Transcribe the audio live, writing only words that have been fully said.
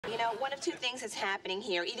one of two things is happening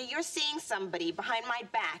here. Either you're seeing somebody behind my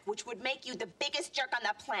back, which would make you the biggest jerk on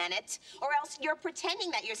the planet, or else you're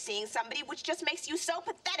pretending that you're seeing somebody, which just makes you so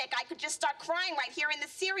pathetic I could just start crying right here in the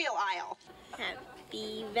cereal aisle.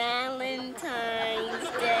 Happy Valentine's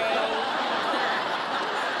Day.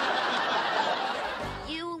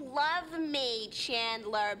 You love me,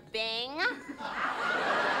 Chandler Bing.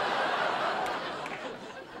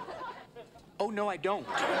 Oh, no, I don't.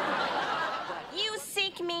 You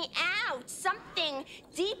seek me out. Something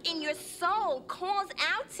deep in your soul calls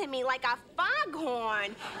out to me like a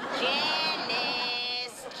foghorn.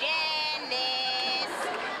 Janice, Janice.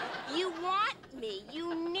 You want me.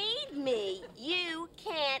 You need me. You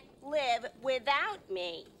can't live without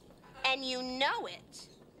me. And you know it.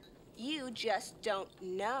 You just don't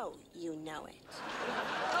know you know it.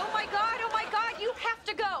 Oh, my God, you have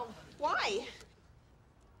to go. Why?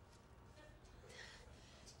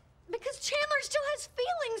 Because Chandler still has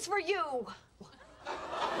feelings for you.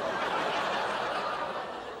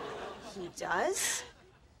 He does?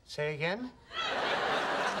 Say again?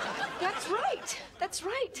 That's right. That's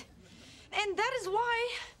right. And that is why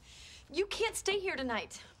you can't stay here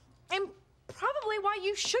tonight. And probably why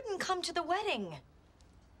you shouldn't come to the wedding.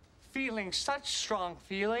 Feeling such strong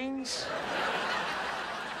feelings.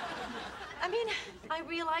 I mean, I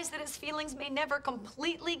realize that his feelings may never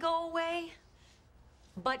completely go away,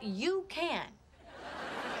 but you can.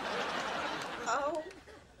 Oh,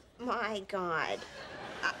 my God.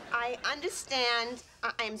 I understand.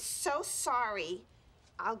 I'm so sorry.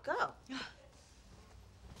 I'll go.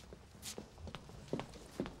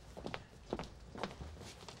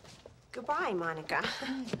 Goodbye, Monica.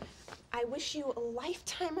 I wish you a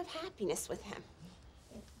lifetime of happiness with him.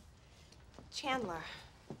 Chandler,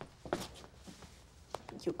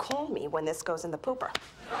 you call me when this goes in the pooper.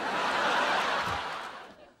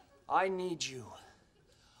 I need you.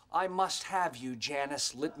 I must have you,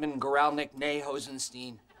 Janice Littman Goralnik Nay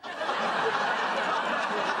Hosenstein.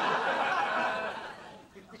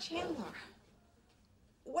 Chandler,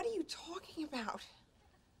 what are you talking about?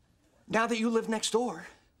 Now that you live next door,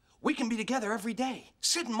 we can be together every day.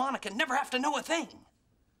 Sid and Monica never have to know a thing.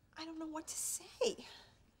 I don't know what to say.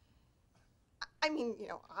 I mean, you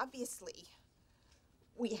know, obviously,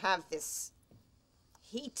 we have this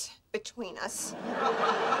heat between us.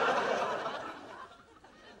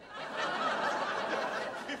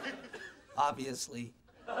 Obviously.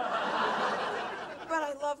 But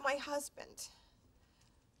I love my husband.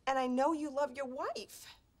 And I know you love your wife.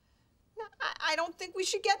 Now, I don't think we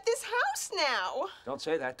should get this house now. Don't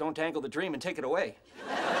say that. Don't tangle the dream and take it away.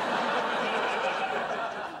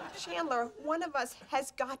 Chandler, one of us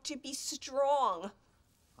has got to be strong.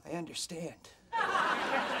 I understand.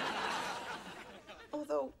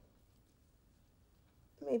 Although,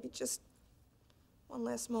 maybe just one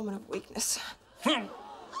last moment of weakness.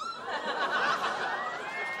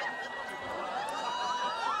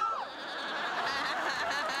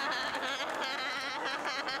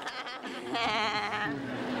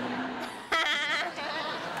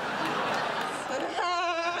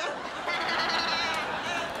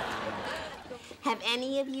 Have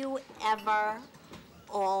any of you ever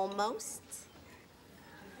almost?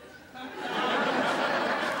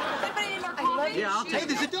 Yeah, I'll take. Hey,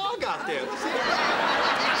 there's a dog out there.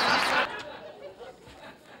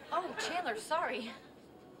 Oh, Chandler, sorry.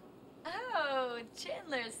 Oh,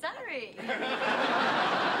 Chandler, sorry.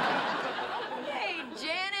 Hey,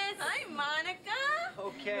 Janice. Hi, Monica.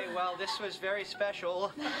 Okay, well, this was very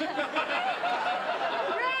special. Great,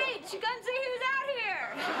 you come see who's out here.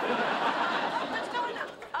 What's going on?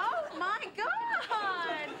 Oh, my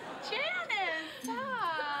God. Janice,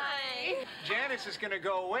 hi. Janice is gonna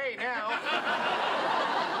go away now.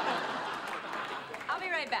 I'll be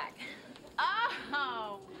right back.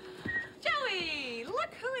 Oh, Joey,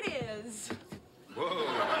 look who it is. Whoa.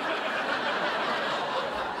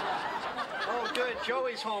 Oh, good.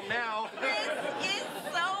 Joey's home now. This is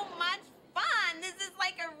so much fun. This is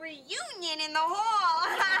like a reunion in the hall.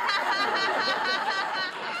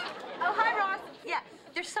 Oh, hi, Ross. Yeah,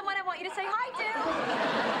 there's someone I want you to say hi to.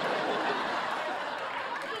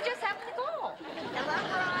 He just happened to call. Hello,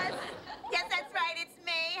 Ross. Yes, that's right. It's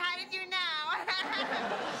me. How did you know?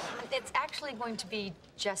 It's actually going to be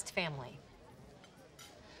just family.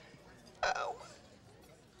 Oh,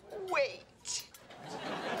 wait.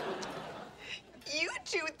 You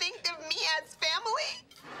two think of me as family?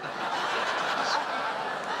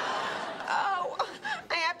 Oh,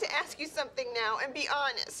 I have to ask you something now and be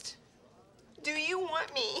honest. Do you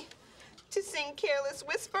want me to sing Careless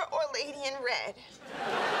Whisper or Lady in Red?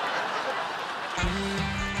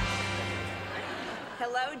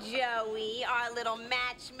 Hello, Joey, our little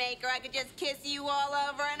matchmaker. I could just kiss you all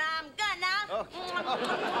over, and I'm gonna.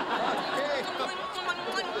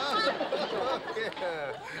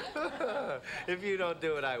 Okay. If you don't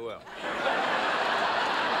do it, I will.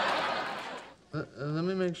 Let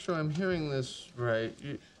me make sure I'm hearing this right.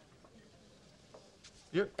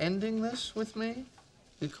 You're ending this with me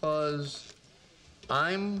because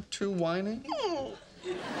I'm too whiny?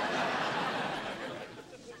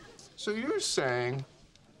 So you're saying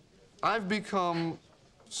I've become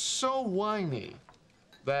so whiny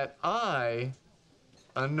that I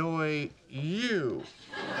annoy you,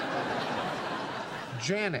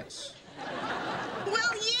 Janice.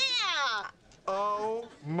 Well, yeah. Oh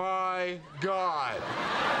my God.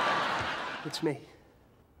 It's me.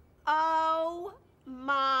 Oh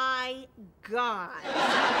my God.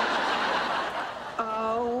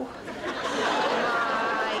 Oh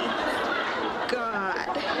my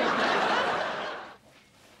God.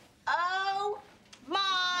 Oh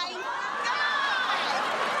my God.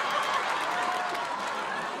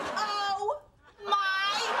 Oh my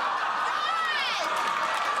God.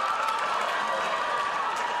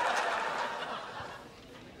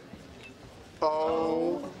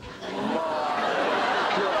 Oh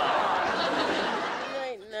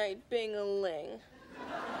Night, night, bing-a-ling.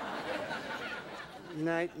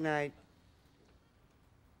 Night, night,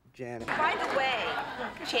 Janice. By the way,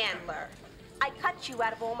 Chandler, I cut you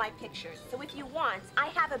out of all my pictures, so if you want, I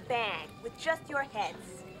have a bag with just your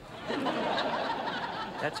heads.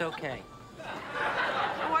 That's okay.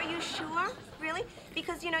 Oh, are you sure? Really?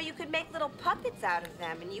 Because, you know, you could make little puppets out of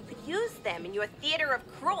them, and you could use them in your theater of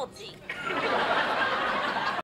cruelty.